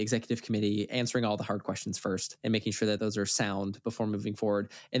within the executive committee, answering all the hard questions first and making sure that those are sound before moving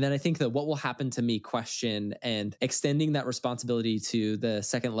forward. And then I think that what will happen to me question and extending that responsibility to the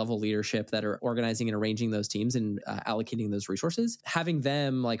second level leadership that are organizing and arranging those teams and allocating those resources, having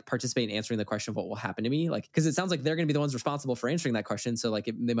them like participate in answering the question of what will happen to me, like, because it sounds like they're going to be the ones responsible for answering that question. So like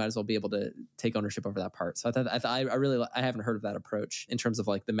they might as well be able to take ownership over that part. So I haven't heard of that approach in terms of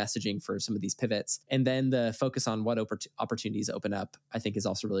like the messaging for some of these pivots. And then the focus on what opportunities open up, I think is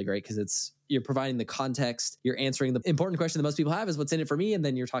also really great, because you're providing the context, you're answering the important question that most people have is what's in it for me. And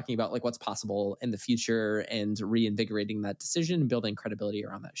then you're talking about like what's possible in the future and reinvigorating that decision and building credibility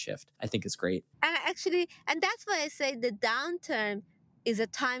around that shift, I think is great. And that's why I say the downturn is a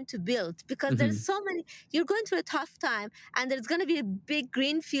time to build, because there's so many, you're going through a tough time and there's going to be a big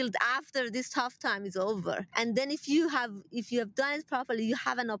green field after this tough time is over. And then if you have done it properly, you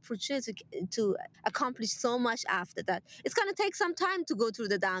have an opportunity to accomplish so much after that. It's going to take some time to go through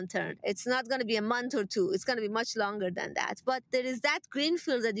the downturn. It's not going to be a month or two. It's going to be much longer than that. But there is that green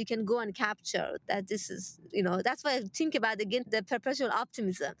field that you can go and capture. That this is, that's why I think about, again, the perpetual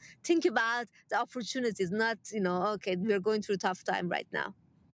optimism. Think about the opportunities, not, okay, we're going through a tough time right now.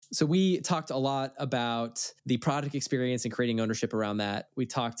 So we talked a lot about the product experience and creating ownership around that. We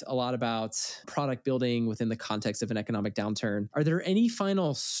talked a lot about product building within the context of an economic downturn. Are there any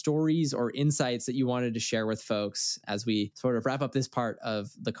final stories or insights that you wanted to share with folks as we sort of wrap up this part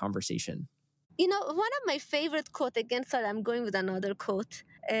of the conversation? One of my favorite quote, again, sorry, I'm going with another quote,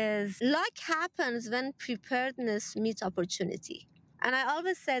 is luck happens when preparedness meets opportunity. And I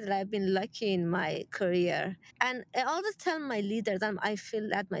always say that I've been lucky in my career. And I always tell my leaders, and I feel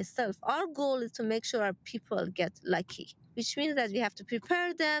that myself, our goal is to make sure our people get lucky, which means that we have to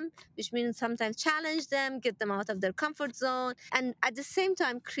prepare them, which means sometimes challenge them, get them out of their comfort zone, and at the same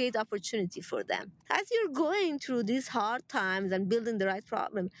time create opportunity for them. As you're going through these hard times and building the right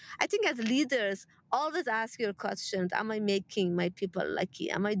problem, I think as leaders, always ask your questions. Am I making my people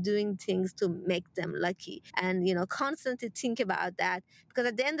lucky? Am I doing things to make them lucky? And, constantly think about that, because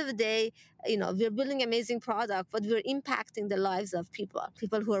at the end of the day, we're building amazing product, but we're impacting the lives of people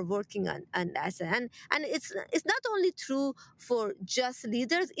who are working on that. And it's not only true for just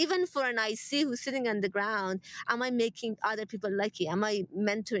leaders, even for an IC who's sitting on the ground. Am I making other people lucky? Am I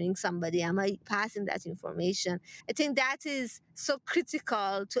mentoring somebody? Am I passing that information? I think that is so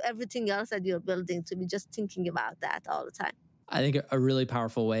critical to everything else that you're building, to be just thinking about that all the time. I think a really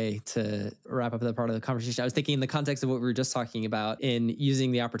powerful way to wrap up that part of the conversation. I was thinking in the context of what we were just talking about in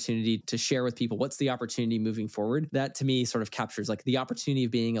using the opportunity to share with people, what's the opportunity moving forward? That to me sort of captures like the opportunity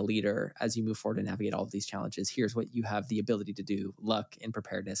of being a leader as you move forward and navigate all of these challenges. Here's what you have the ability to do, luck and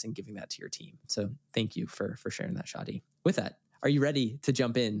preparedness, and giving that to your team. So thank you for sharing that, Shadi. With that, are you ready to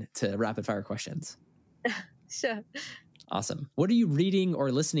jump in to rapid fire questions? Sure. Awesome. What are you reading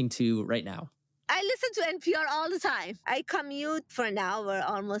or listening to right now? I listen to NPR all the time. I commute for an hour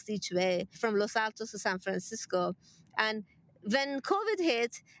almost each way from Los Altos to San Francisco. And when COVID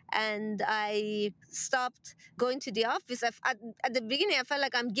hit and I stopped going to the office, at the beginning, I felt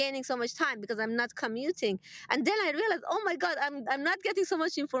like I'm gaining so much time because I'm not commuting. And then I realized, oh my God, I'm not getting so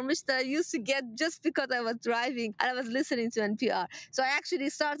much information that I used to get just because I was driving and I was listening to NPR. So I actually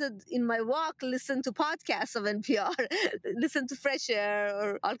started in my walk, listen to podcasts of NPR, listen to Fresh Air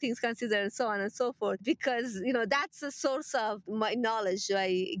or All Things Considered and so on and so forth, because, that's the source of my knowledge.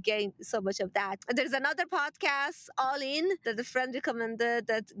 I gained so much of that. There's another podcast, All In, that a friend recommended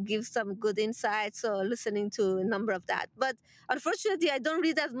that gives some good insight. So listening to a number of that. But unfortunately, I don't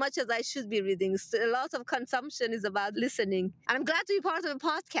read as much as I should be reading. So a lot of consumption is about listening. And I'm glad to be part of a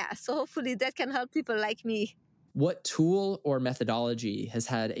podcast. So hopefully that can help people like me. What tool or methodology has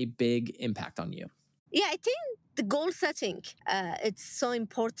had a big impact on you? Yeah, I think the goal setting, it's so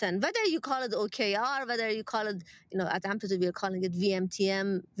important. Whether you call it OKR, whether you call it, at Amplitude, we're calling it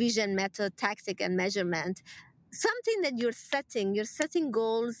VMTM, vision, method, tactic, and measurement. Something that you're setting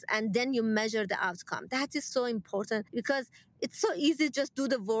goals and then you measure the outcome. That is so important because it's so easy to just do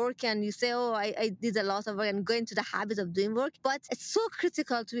the work and you say, oh, I did a lot of work and go into the habit of doing work. But it's so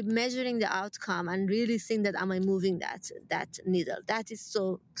critical to be measuring the outcome and really seeing that am I moving that needle. That is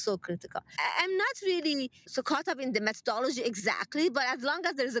so critical. I'm not really so caught up in the methodology exactly, but as long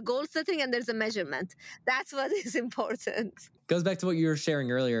as there's a goal setting and there's a measurement, that's what is important. Goes back to what you were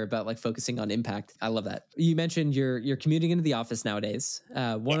sharing earlier about like focusing on impact. I love that. You mentioned you're commuting into the office nowadays.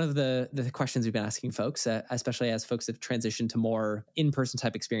 One of the questions we've been asking folks, especially as folks have transitioned to more in-person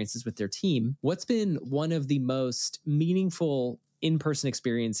type experiences with their team, what's been one of the most meaningful in-person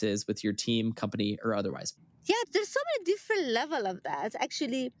experiences with your team, company, or otherwise? Yeah, there's so many different level of that.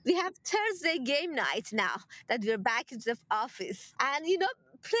 Actually, we have Thursday game night now that we're back in the office. And,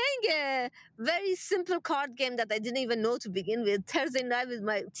 playing a very simple card game that I didn't even know to begin with, Thursday night with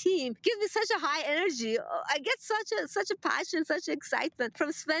my team, gives me such a high energy. I get such a passion, such excitement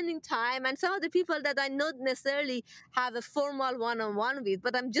from spending time. And some of the people that I not necessarily have a formal one-on-one with,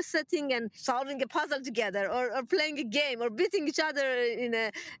 but I'm just sitting and solving a puzzle together or playing a game or beating each other in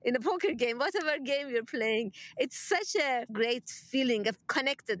a poker game, whatever game you're playing. It's such a great feeling of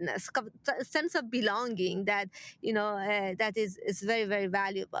connectedness, a sense of belonging that, that is very, very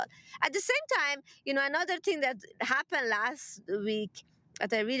valuable. At the same time, another thing that happened last week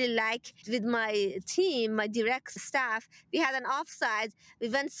that I really like with my team, my direct staff, we had an offsite. We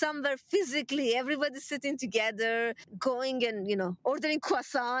went somewhere physically, everybody sitting together, going and, ordering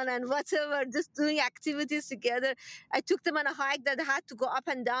croissant and whatever, just doing activities together. I took them on a hike that had to go up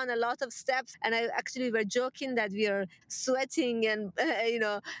and down a lot of steps. And I actually were joking that we are sweating and,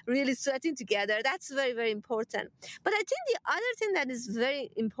 really sweating together. That's very, very important. But I think the other thing that is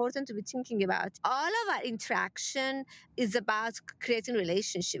very important to be thinking about, all of our interaction is about creating relationship.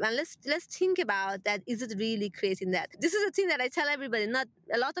 And let's think about that. Is it really creating that? This is a thing that I tell everybody. Not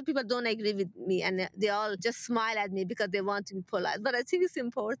a lot of people don't agree with me and they all just smile at me because they want to be polite. But I think it's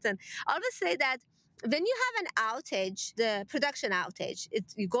important. I always say that when you have an outage, the production outage,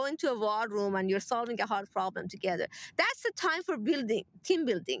 you go into a war room and you're solving a hard problem together. That's the time for team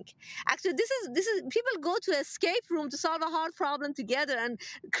building. Actually, this is people go to an escape room to solve a hard problem together and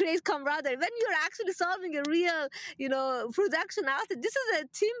create camaraderie. When you're actually solving a real, production outage, this is a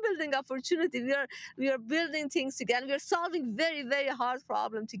team building opportunity. We are building things together. We are solving very, very hard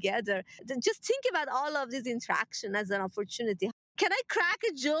problem together. Just think about all of this interaction as an opportunity. Can I crack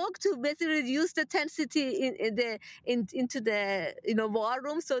a joke to basically reduce the intensity into the war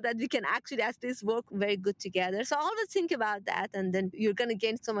room so that we can actually at least work very good together? So always think about that, and then you're going to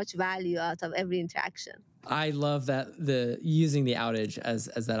gain so much value out of every interaction. I love that the using the outage as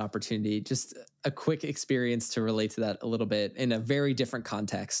that opportunity. Just a quick experience to relate to that a little bit in a very different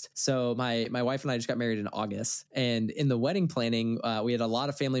context. So my wife and I just got married in August, and in the wedding planning, we had a lot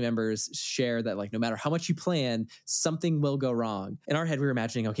of family members share that like no matter how much you plan, something will go wrong. In our head, we were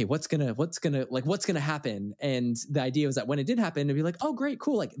imagining, okay, what's gonna happen? And the idea was that when it did happen, it'd be like, oh, great,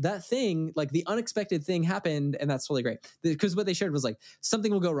 cool, like that thing, like the unexpected thing happened, and that's totally great. Because what they shared was like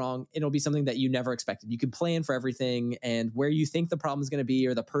something will go wrong, and it'll be something that you never expected. You can plan for everything, and where you think the problem is going to be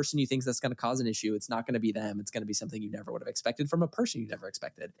or the person you think that's going to cause an issue. It's not going to be them. It's going to be something you never would have expected from a person you never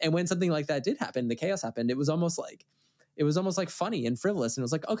expected. And when something like that did happen, the chaos happened, it was almost like funny and frivolous. And it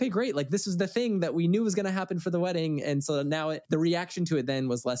was like, okay, great. Like this is the thing that we knew was going to happen for the wedding. And so now the reaction to it then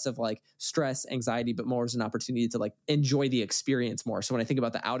was less of like stress, anxiety, but more as an opportunity to like enjoy the experience more. So when I think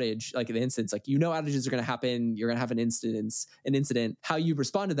about the outage, like the incidents, like, outages are going to happen. You're going to have an incident. How you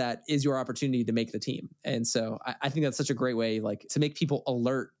respond to that is your opportunity to make the team. And so I think that's such a great way, like to make people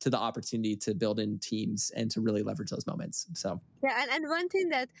alert to the opportunity to build in teams and to really leverage those moments. So yeah, and one thing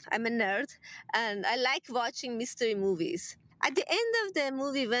that I'm a nerd and I like watching mystery movies. At the end of the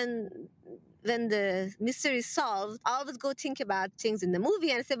movie, when the mystery is solved, I always go think about things in the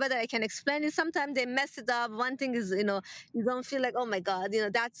movie and say whether I can explain it. Sometimes they mess it up. One thing is, you don't feel like, oh my God,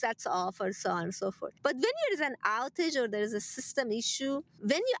 that's off or so on and so forth. But when there is an outage or there is a system issue,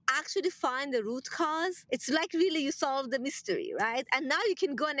 when you actually find the root cause, it's like really you solve the mystery, right? And now you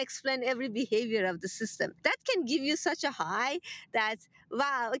can go and explain every behavior of the system. That can give you such a high that,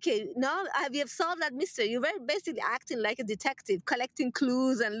 wow, okay, now we have solved that mystery. You were basically acting like a detective, collecting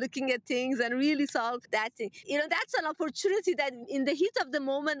clues and looking at things and really solve that thing. That's an opportunity that in the heat of the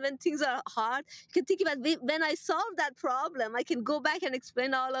moment when things are hard, you can think about when I solve that problem, I can go back and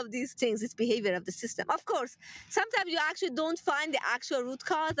explain all of these things, this behavior of the system. Of course, sometimes you actually don't find the actual root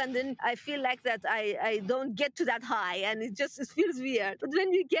cause, and then I feel like that I don't get to that high, and it feels weird. But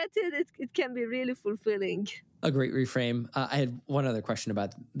when you get it can be really fulfilling. A great reframe. I had one other question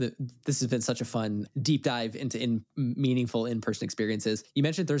about this has been such a fun deep dive into meaningful in-person experiences. You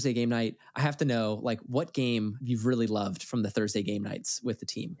mentioned Thursday game night. I have to know, like, what game you've really loved from the Thursday game nights with the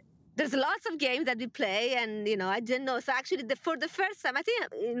team. There's lots of games that we play, and I didn't know. So actually, for the first time, I think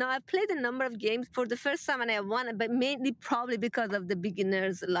I played a number of games for the first time, and I won, but mainly probably because of the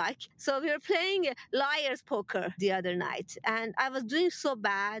beginners luck. So we were playing liar's poker the other night, and I was doing so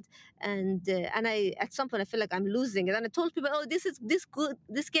bad, and I at some point I feel like I'm losing it, and I told people, "Oh,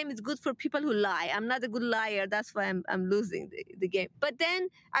 this game is good for people who lie. I'm not a good liar. That's why I'm losing the game." But then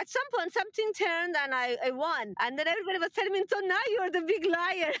at some point something turned, and I won, and then everybody was telling me, "So now you're the big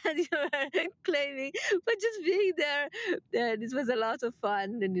liar." You were claiming, but just being there, this was a lot of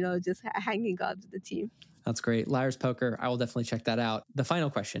fun, and just hanging out with the team. That's great. Liar's Poker. I will definitely check that out. The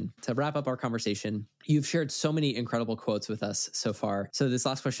final question to wrap up our conversation. You've shared so many incredible quotes with us so far. So this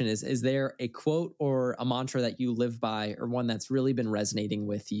last question is there a quote or a mantra that you live by, or one that's really been resonating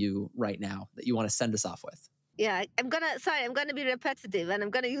with you right now that you want to send us off with? Yeah, I'm gonna be repetitive, and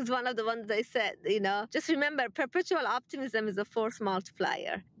I'm gonna use one of the ones I said, Just remember, perpetual optimism is a force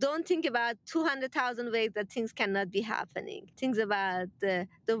multiplier. Don't think about 200,000 ways that things cannot be happening. Think about the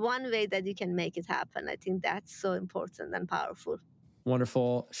one way that you can make it happen. I think that's so important and powerful.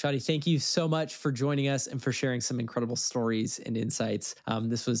 Wonderful. Shadi, thank you so much for joining us and for sharing some incredible stories and insights.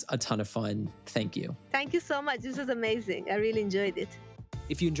 This was a ton of fun. Thank you. Thank you so much. This was amazing. I really enjoyed it.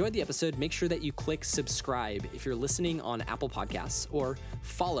 If you enjoyed the episode, make sure that you click subscribe if you're listening on Apple Podcasts, or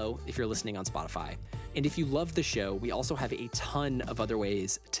follow if you're listening on Spotify. And if you love the show, we also have a ton of other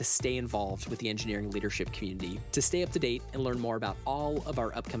ways to stay involved with the engineering leadership community. To stay up to date and learn more about all of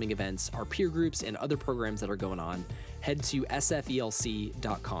our upcoming events, our peer groups, and other programs that are going on, head to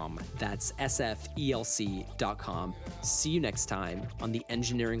sfelc.com. That's sfelc.com. See you next time on the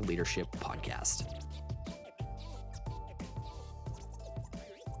Engineering Leadership Podcast.